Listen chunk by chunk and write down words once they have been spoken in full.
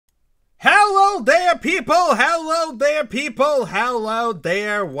there, people! Hello there, people! Hello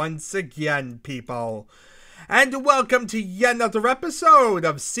there once again, people. And welcome to yet another episode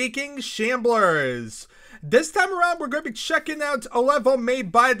of Seeking Shamblers. This time around, we're going to be checking out a level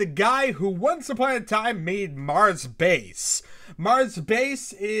made by the guy who once upon a time made Marsbase.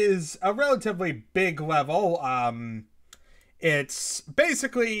 Marsbase is a relatively big level. It's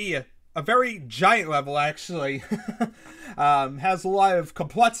basically a very giant level, actually. Has a lot of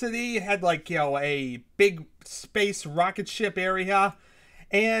complexity. Had a big space rocket ship area.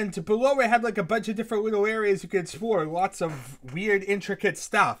 And below it had a bunch of different little areas you could explore. Lots of weird, intricate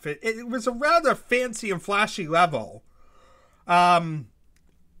stuff. It was a rather fancy and flashy level. The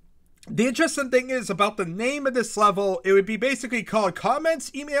interesting thing is about the name of this level, it would be basically called Comments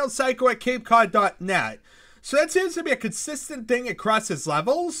Email Psycho at CapeCod.net. So that seems to be a consistent thing across his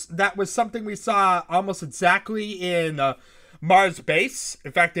levels. That was something we saw almost exactly in Marsbase.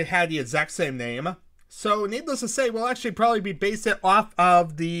 In fact, it had the exact same name. So needless to say, we'll actually probably be based it off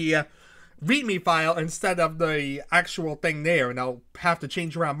of the README file instead of the actual thing there. And I'll have to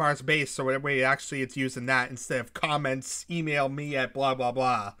change around Marsbase so that way actually it's using that instead of comments, email me at blah blah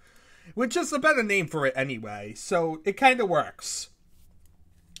blah. Which is a better name for it anyway. So it kind of works.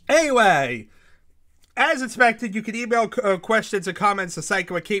 Anyway, as expected, you can email questions and comments to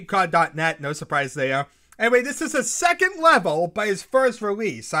psycho at CapeCod.net. No surprise there. Anyway, this is his second level by his first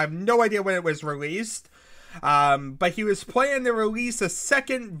release. I have no idea when it was released. But he was planning to release a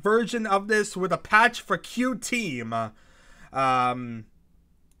second version of this with a patch for Q Team. Rather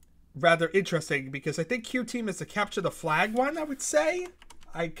interesting, because I think Q Team is the Capture the Flag one, I would say.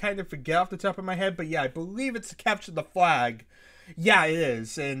 I kind of forget off the top of my head, but yeah, I believe it's the Capture the Flag. Yeah, it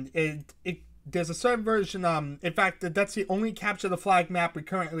is, and there's a certain version, in fact, that's the only Capture the Flag map we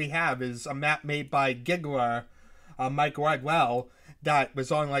currently have, is a map made by Giggler, Mike Rodwell, that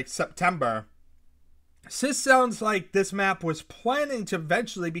was on, September. So this sounds like this map was planning to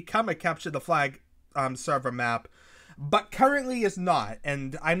eventually become a Capture the Flag, server map, but currently is not,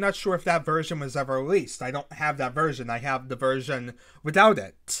 and I'm not sure if that version was ever released. I don't have that version, I have the version without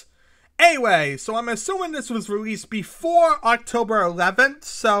it. Anyway, so I'm assuming this was released before October 11th,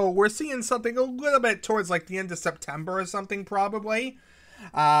 so we're seeing something a little bit towards the end of September or something probably.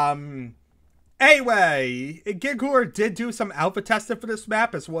 Anyway, Giggler did do some alpha testing for this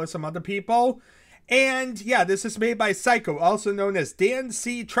map as well as some other people. And yeah, this is made by Psycho, also known as Dan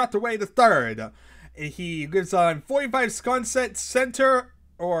C. Trethaway III. He lives on 45 Sconset Center,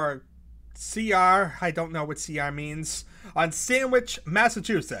 or CR, I don't know what CR means, on Sandwich,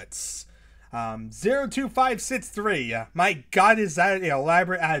 Massachusetts. 02563. My god, is that an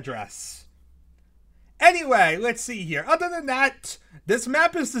elaborate address. Anyway, let's see here. Other than that, this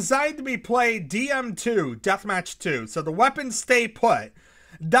map is designed to be played DM2, Deathmatch 2, so the weapons stay put.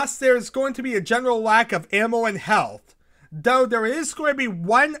 Thus, there's going to be a general lack of ammo and health, though there is going to be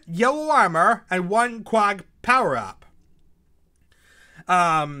one yellow armor and one quad power-up.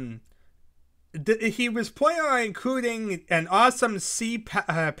 He was planning on including an awesome C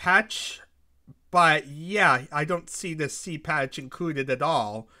patch, but yeah, I don't see the C patch included at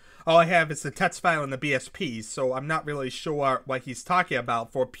all. All I have is the text file and the BSP, so I'm not really sure what he's talking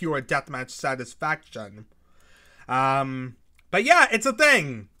about for pure deathmatch satisfaction. But yeah, it's a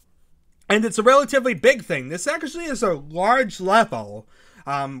thing. And it's a relatively big thing. This actually is a large level.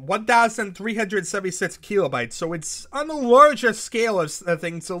 1,376 kilobytes, so it's on the larger scale of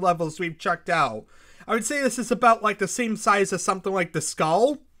things, the levels we've checked out. I would say this is about the same size as something like the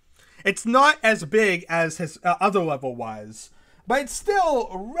Skull. It's not as big as his other level was, but it's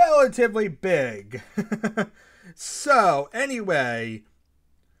still relatively big. So, anyway,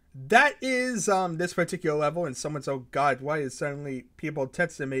 that is this particular level, and someone's, oh god, why is suddenly people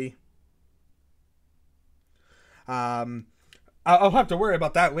texting me? I'll have to worry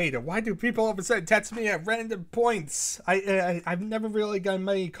about that later. Why do people all of a sudden text me at random points? I've never really gotten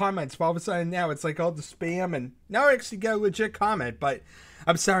many comments, but all of a sudden now it's all the spam, and now I actually get a legit comment, but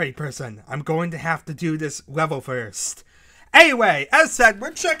I'm sorry, person. I'm going to have to do this level first. Anyway, as said,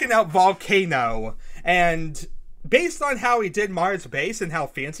 we're checking out Volcano, and based on how he did Marsbase and how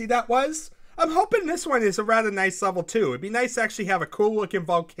fancy that was, I'm hoping this one is a rather nice level too. It'd be nice to actually have a cool looking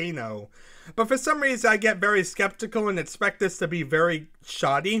volcano. But for some reason I get very skeptical and expect this to be very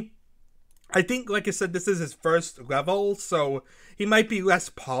shoddy. I think, like I said, this is his first level, so he might be less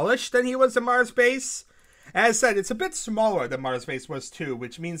polished than he was in Marsbase. As I said, it's a bit smaller than Marsbase was too,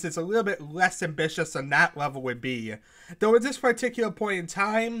 which means it's a little bit less ambitious than that level would be. Though at this particular point in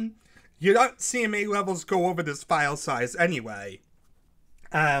time, you're not seeing many levels go over this file size anyway.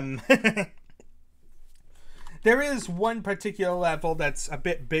 There is one particular level that's a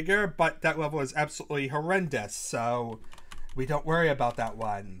bit bigger, but that level is absolutely horrendous, so we don't worry about that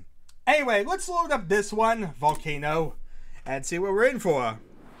one. Anyway, let's load up this one, Volcano, and see what we're in for.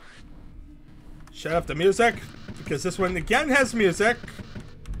 Shut up the music, because this one again has music.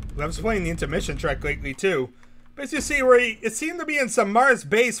 I was playing the intermission track lately too. But as you see, it seemed to be in some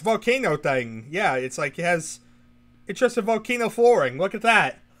Marsbase volcano thing. Yeah, it's like it has interesting volcano flooring. Look at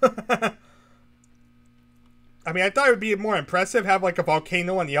that. I mean, I thought it would be more impressive, have like a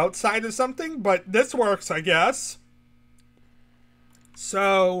volcano on the outside or something, but this works, I guess.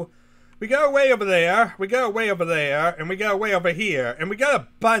 So, we got a way over there, we got a way over there, and we got a way over here, and we got a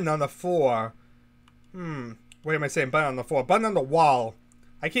button on the floor. What am I saying? Button on the floor. Button on the wall.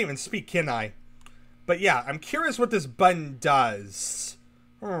 I can't even speak, can I? But yeah, I'm curious what this button does.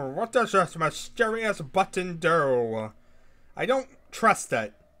 What does this mysterious button do? I don't trust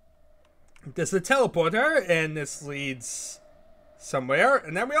it. There's a teleporter, and this leads somewhere.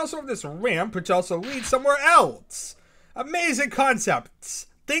 And then we also have this ramp, which also leads somewhere else. Amazing concepts.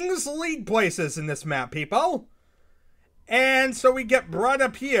 Things lead places in this map, people. And so we get brought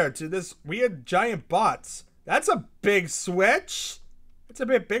up here to this weird giant box. That's a big switch. It's a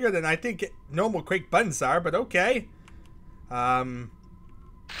bit bigger than I think normal Quake buttons are, but okay. A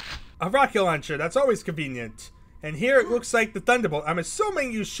rocket launcher, that's always convenient. And here it looks like the Thunderbolt. I'm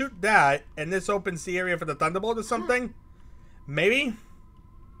assuming you shoot that, and this opens the area for the Thunderbolt or something. Maybe?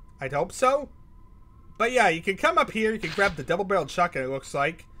 I'd hope so. But yeah, you can come up here, you can grab the double-barreled shotgun, it looks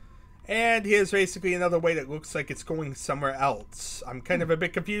like. And here's basically another way that looks like it's going somewhere else. I'm kind of a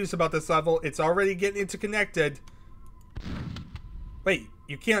bit confused about this level. It's already getting interconnected. Wait,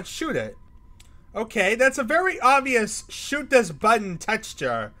 you can't shoot it. Okay, that's a very obvious shoot this button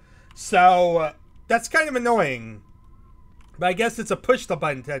texture. So, that's kind of annoying. But I guess it's a push the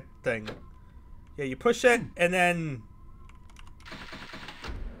button thing. Yeah, you push it, and then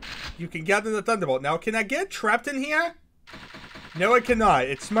you can gather the Thunderbolt. Now, can I get trapped in here? No, I cannot.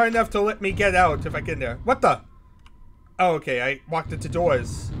 It's smart enough to let me get out if I get in there. What the? Oh, okay, I walked into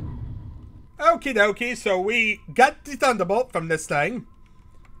doors. Okie dokie, so we got the Thunderbolt from this thing.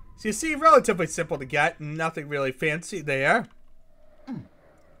 So you see, relatively simple to get, nothing really fancy there.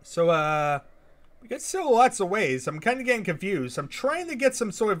 So, we got still lots of ways. I'm kind of getting confused. I'm trying to get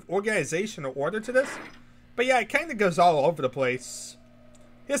some sort of organization or order to this. But yeah, it kind of goes all over the place.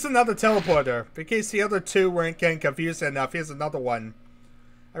 Here's another teleporter. In case the other two weren't getting confused enough, here's another one.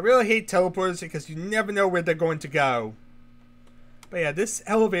 I really hate teleporters because you never know where they're going to go. But yeah, this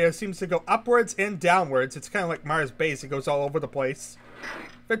elevator seems to go upwards and downwards. It's kind of like Marsbase. It goes all over the place.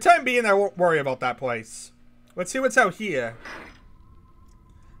 For the time being, I won't worry about that place. Let's see what's out here.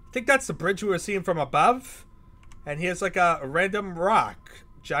 I think that's the bridge we were seeing from above. And here's like a random rock.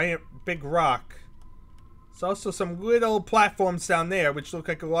 Giant, big rock. There's also some little platforms down there, which look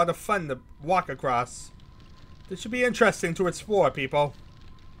like a lot of fun to walk across. This should be interesting to explore, people.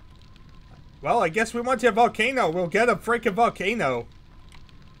 Well, I guess we want a volcano. We'll get a freaking volcano.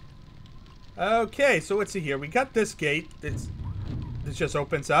 Okay, so let's see here. We got this gate. This just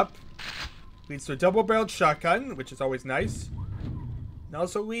opens up. Leads to a double-barreled shotgun, which is always nice. And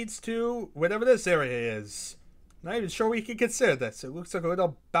also leads to whatever this area is. Not even sure we can consider this. It looks like a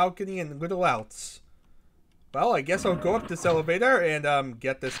little balcony and little else. Well, I guess I'll go up this elevator and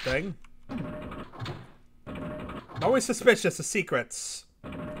get this thing. I'm always suspicious of secrets.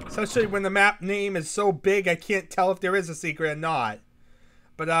 Especially when the map name is so big, I can't tell if there is a secret or not.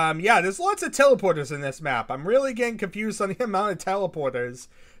 But, yeah, there's lots of teleporters in this map. I'm really getting confused on the amount of teleporters.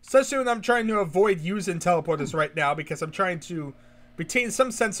 Especially when I'm trying to avoid using teleporters right now because I'm trying to retain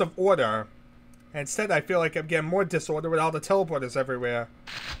some sense of order. And instead, I feel like I'm getting more disorder with all the teleporters everywhere.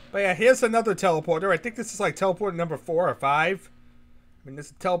 But yeah, here's another teleporter. I think this is like teleporter number 4 or 5. I mean,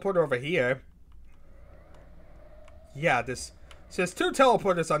 there's a teleporter over here. Yeah, so there's 2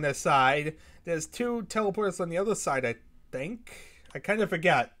 teleporters on this side. There's 2 teleporters on the other side, I think. I kind of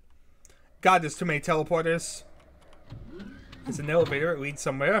forget. God, there's too many teleporters. There's an elevator. It leads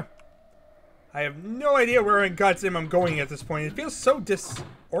somewhere. I have no idea where in God's name I'm going at this point. It feels so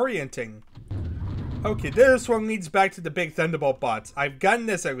disorienting. Okay, this one leads back to the big Thunderbolt bots. I've gotten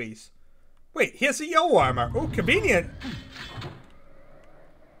this at least. Wait, here's a yellow armor. Oh, convenient.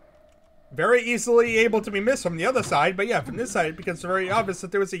 Very easily able to be missed from the other side. But yeah, from this side, it becomes very obvious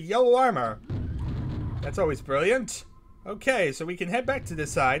that there was a yellow armor. That's always brilliant. Okay, so we can head back to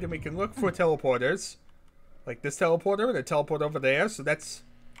this side and we can look for teleporters. Like this teleporter and a teleport over there. So that's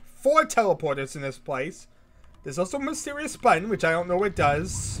 4 teleporters in this place. There's also a mysterious button, which I don't know what it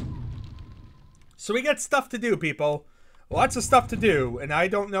does. So we got stuff to do, people. Lots of stuff to do, and I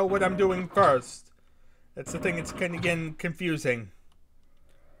don't know what I'm doing first. That's the thing, it's kind of getting confusing.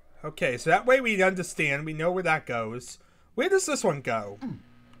 Okay, so that way we understand. We know where that goes. Where does this one go?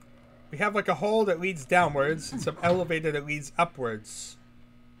 We have like a hole that leads downwards and some elevator that leads upwards.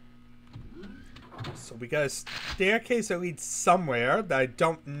 So we got a staircase that leads somewhere that I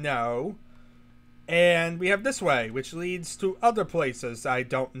don't know. And we have this way, which leads to other places I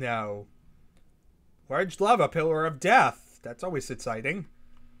don't know. Large lava pillar of death. That's always exciting.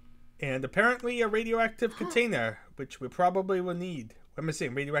 And apparently a radioactive container, which we probably will need. What am I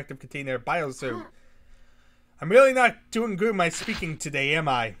saying? Radioactive container biosuit. I'm really not doing good with my speaking today, am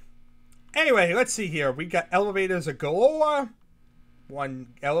I? Anyway, let's see here. We got elevators galore. One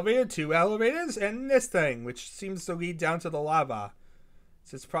elevator, two elevators, and this thing, which seems to lead down to the lava.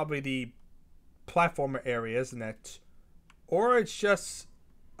 So it's probably the platformer area, isn't it? Or it's just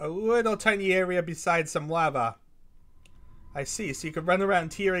a little tiny area beside some lava. I see. So you can run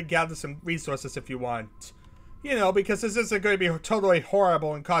around here and gather some resources if you want. You know, because this isn't going to be totally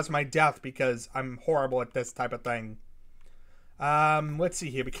horrible and cause my death because I'm horrible at this type of thing. Let's see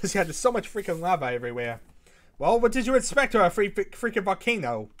here. Because, yeah, there's so much freaking lava everywhere. Well, what did you expect of a freaking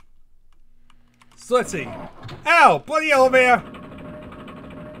volcano? So let's see. Ow! Bloody elevator!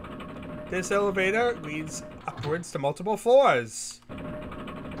 This elevator leads upwards to multiple floors.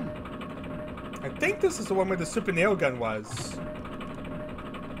 I think this is the one where the super nail gun was.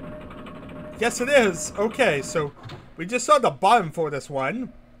 Yes, it is. Okay, so we just saw the bottom for this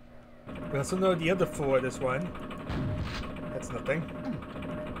one. We also know the other floor of this one. That's nothing.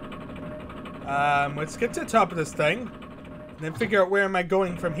 Let's get to the top of this thing. And then figure out where am I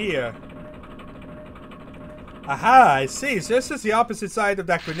going from here. Aha, I see. So this is the opposite side of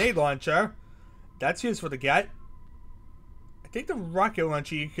that grenade launcher. That's useful to get. I think the rocket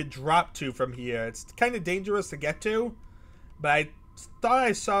launcher you could drop to from here. It's kind of dangerous to get to. But I thought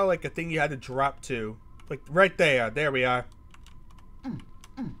I saw like a thing you had to drop to. Like right there. There we are.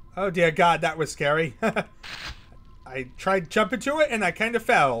 Oh dear God, that was scary. I tried jumping to it and I kind of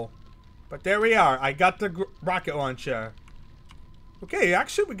fell. But there we are. I got the rocket launcher. Okay,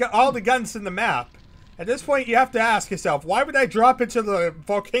 actually we got all the guns in the map. At this point you have to ask yourself, why would I drop into the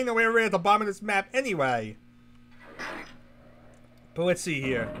volcano area at the bottom of this map anyway? But let's see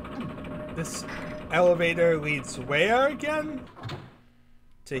here. This elevator leads where again?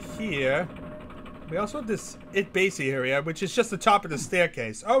 To here. We also have this base area, which is just the top of the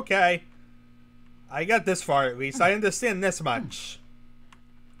staircase. Okay. I got this far at least. I understand this much.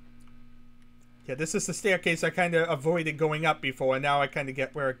 Yeah, this is the staircase I kind of avoided going up before, and now I kind of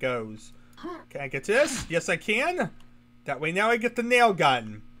get where it goes. Can I get to this? Yes, I can. That way now I get the nail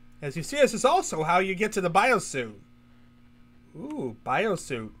gun. As you see, this is also how you get to the biosuit. Ooh,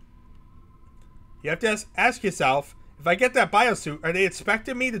 biosuit. You have to ask yourself, if I get that biosuit, are they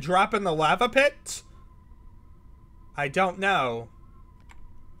expecting me to drop in the lava pit? I don't know.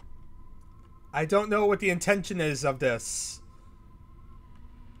 I don't know what the intention is of this.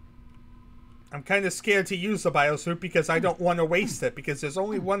 I'm kind of scared to use the biosuit because I don't want to waste it because there's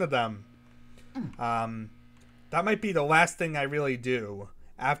only one of them. That might be the last thing I really do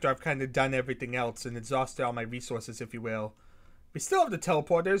after I've kind of done everything else and exhausted all my resources, if you will. We still have the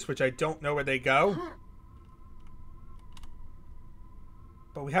teleporters, which I don't know where they go.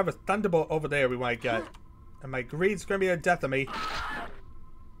 But we have a thunderbolt over there we might get. And my greed's going to be the death of me.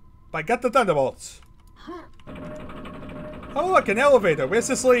 But I got the thunderbolts. Oh look, an elevator. Where's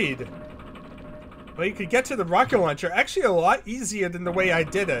this lead? Well, you could get to the rocket launcher actually a lot easier than the way I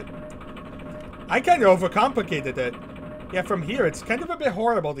did it. I kind of overcomplicated it. Yeah, from here it's kind of a bit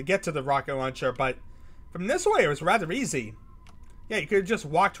horrible to get to the rocket launcher, but from this way it was rather easy. Yeah, you could have just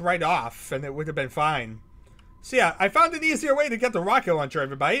walked right off and it would have been fine. So yeah, I found an easier way to get the rocket launcher,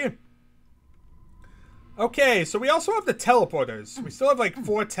 everybody. Okay, so we also have the teleporters. We still have like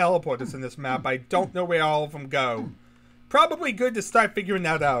 4 teleporters in this map. I don't know where all of them go. Probably good to start figuring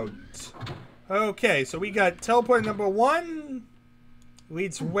that out. Okay, so we got teleporter number 1.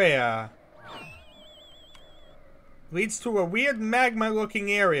 Leads where? Leads to a weird magma-looking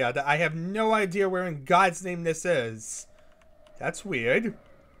area that I have no idea where in God's name this is. That's weird.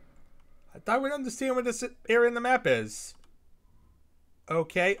 I thought we'd understand where this area in the map is.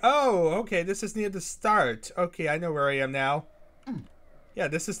 Okay. Oh, okay. This is near the start. Okay, I know where I am now. Yeah,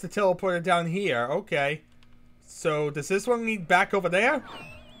 this is the teleporter down here. Okay. So, does this one lead back over there?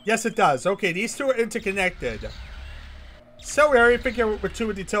 Yes, it does. Okay, these two are interconnected. So, we already figured out what 2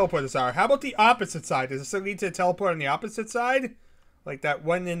 of the teleporters are. How about the opposite side? Does this lead to a teleport on the opposite side? Like that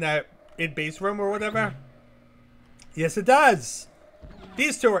one in that base room or whatever? Yes, it does.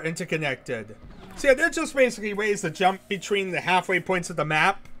 These 2 are interconnected. So yeah, they're just basically ways to jump between the halfway points of the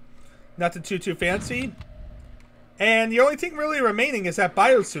map. Nothing too fancy. And the only thing really remaining is that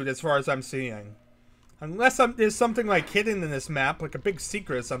biosuit as far as I'm seeing. Unless there's something like hidden in this map, like a big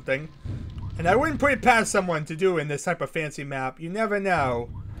secret or something. And I wouldn't put it past someone to do in this type of fancy map. You never know.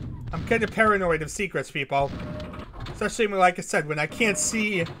 I'm kind of paranoid of secrets, people. Especially, like I said, when I can't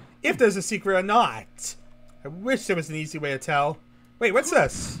see if there's a secret or not. I wish there was an easy way to tell. Wait, what's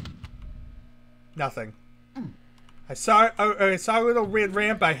this? Nothing. I saw a little red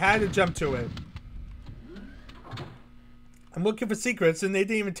ramp. I had to jump to it. I'm looking for secrets, and they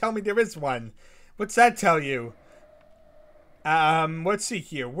didn't even tell me there is one. What's that tell you? Let's see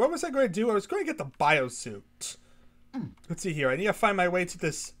here. What was I going to do? I was going to get the biosuit. Let's see here. I need to find my way to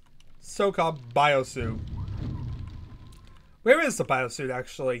this so-called biosuit. Where is the biosuit,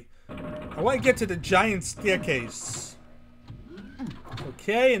 actually? I want to get to the giant staircase.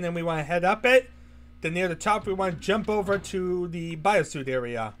 Okay, and then we want to head up it. Then near the top, we want to jump over to the biosuit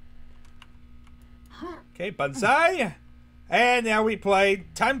area. Okay, banzai. And now we play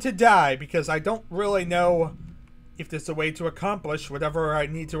Time to Die, because I don't really know if there's a way to accomplish whatever I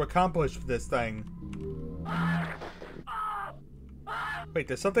need to accomplish with this thing. Wait,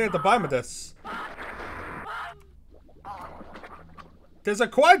 there's something at the bottom of this. There's a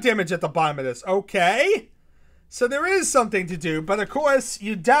quad damage at the bottom of this. Okay. So there is something to do, but of course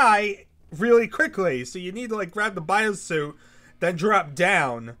you die really quickly. So you need to like grab the biosuit, then drop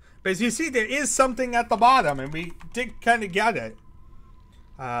down. But as you see, there is something at the bottom, and we did kind of get it.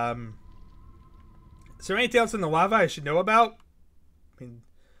 Is there anything else in the lava I should know about? I mean,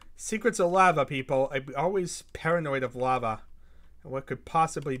 secrets of lava, people. I'm always paranoid of lava and what could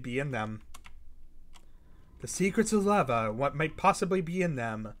possibly be in them. The secrets of lava, what might possibly be in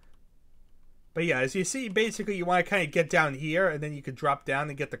them. But yeah, as you see, basically you want to kind of get down here, and then you could drop down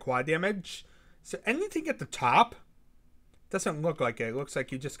and get the quad damage. So anything at the top? Doesn't look like it. It looks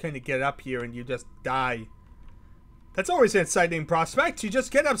like you just kind of get up here and you just die. That's always an exciting prospect. You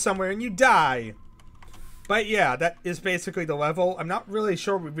just get up somewhere and you die. But yeah, that is basically the level. I'm not really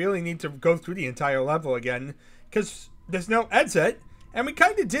sure we really need to go through the entire level again, because there's no exit. And we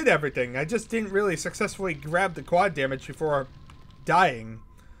kind of did everything. I just didn't really successfully grab the quad damage before dying.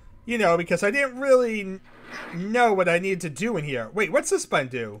 You know, because I didn't really know what I needed to do in here. Wait, what's this button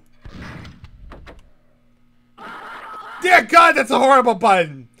do? Dear God, that's a horrible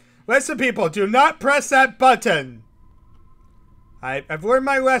button. Listen, people, do not press that button. I've learned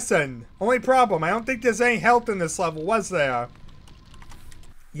my lesson. Only problem, I don't think there's any health in this level, was there?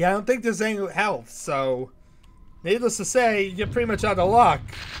 Yeah, I don't think there's any health, so needless to say, you're pretty much out of luck.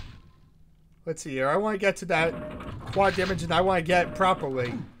 Let's see here. I want to get to that quad damage, and I want to get it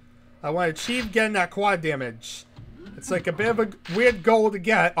properly. I want to achieve getting that quad damage. It's like a bit of a weird goal to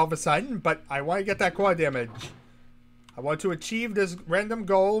get all of a sudden, but I want to get that quad damage. I want to achieve this random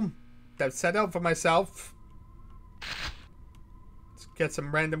goal that I've set out for myself. Let's get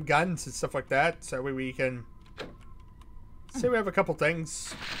some random guns and stuff like that, so we can... Say we have a couple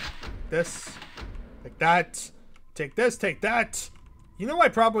things. This, like that. Take this, take that. You know I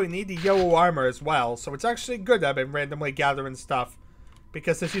probably need the yellow armor as well, so it's actually good that I've been randomly gathering stuff.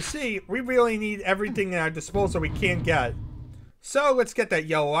 Because as you see, we really need everything at our disposal we can get. So let's get that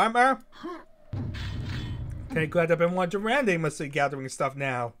yellow armor. Okay, glad I've been wandering around aimlessly gathering stuff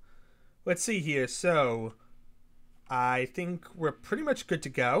now. Let's see here, so... I think we're pretty much good to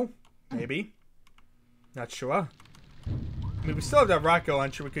go. Maybe. Not sure. I mean, we still have that rocket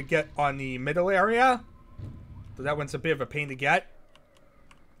launcher we could get on the middle area. So that one's a bit of a pain to get.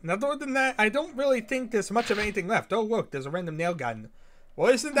 And other than that, I don't really think there's much of anything left. Oh, look, there's a random nail gun.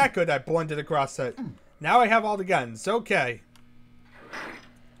 Well, isn't that good? I blundered across it. Now I have all the guns. Okay.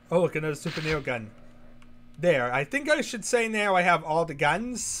 Oh, look, another super nail gun. There. I think I should say now I have all the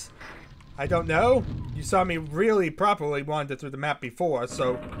guns. I don't know. You saw me really properly wander through the map before,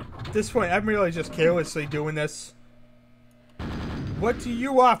 so at this point, I'm really just carelessly doing this. What do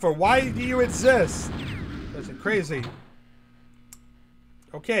you offer? Why do you exist? That's crazy.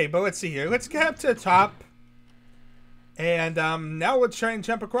 Okay, but let's see here. Let's get up to the top. And now let's try and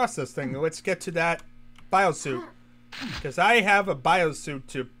jump across this thing. Let's get to that biosuit. Because I have a biosuit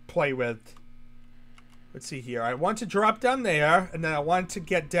to play with. Let's see here. I want to drop down there. And then I want to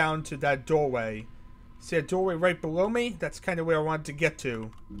get down to that doorway. See a doorway right below me? That's kind of where I want to get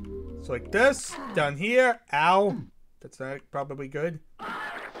to. So like this. Down here. Ow. That's not probably good.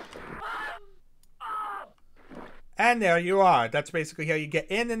 And there you are. That's basically how you get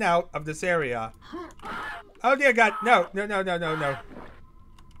in and out of this area. Oh dear God, no, no, no, no, no, no.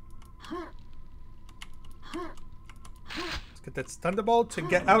 Let's get that thunderbolt to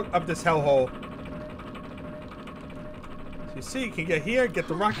get out of this hellhole. So You see, you can get here, get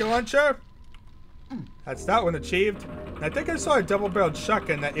the rocket launcher. That's that one achieved. And I think I saw a double-barreled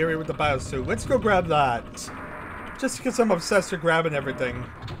shotgun in that area with the biosuit. Let's go grab that. Just because I'm obsessed with grabbing everything.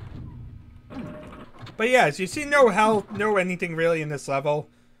 But yeah, as you see, no health, no anything really in this level.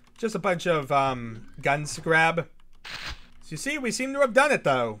 Just a bunch of guns to grab. As you see, we seem to have done it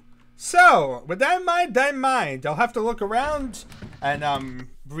though. So, with that in mind, I'll have to look around and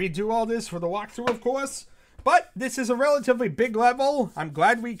redo all this for the walkthrough, of course. But this is a relatively big level. I'm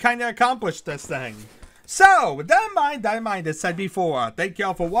glad we kind of accomplished this thing. So, with that in mind, as said before, thank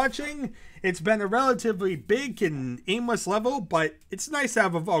y'all for watching. It's been a relatively big and aimless level, but it's nice to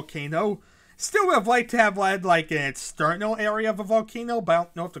have a volcano. Still would have liked to have led like an external area of a volcano, but I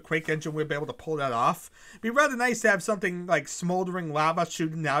don't know if the Quake engine would be able to pull that off. It'd be rather nice to have something like smoldering lava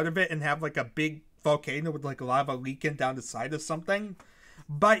shooting out of it and have like a big volcano with like lava leaking down the side of something.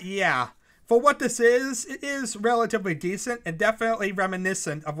 But yeah, for what this is, it is relatively decent and definitely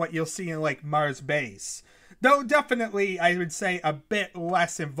reminiscent of what you'll see in like Marsbase. Though definitely, I would say, a bit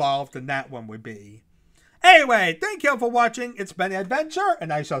less involved than that one would be. Anyway, thank you all for watching. It's been an adventure,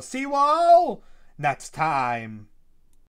 and I shall see you all next time.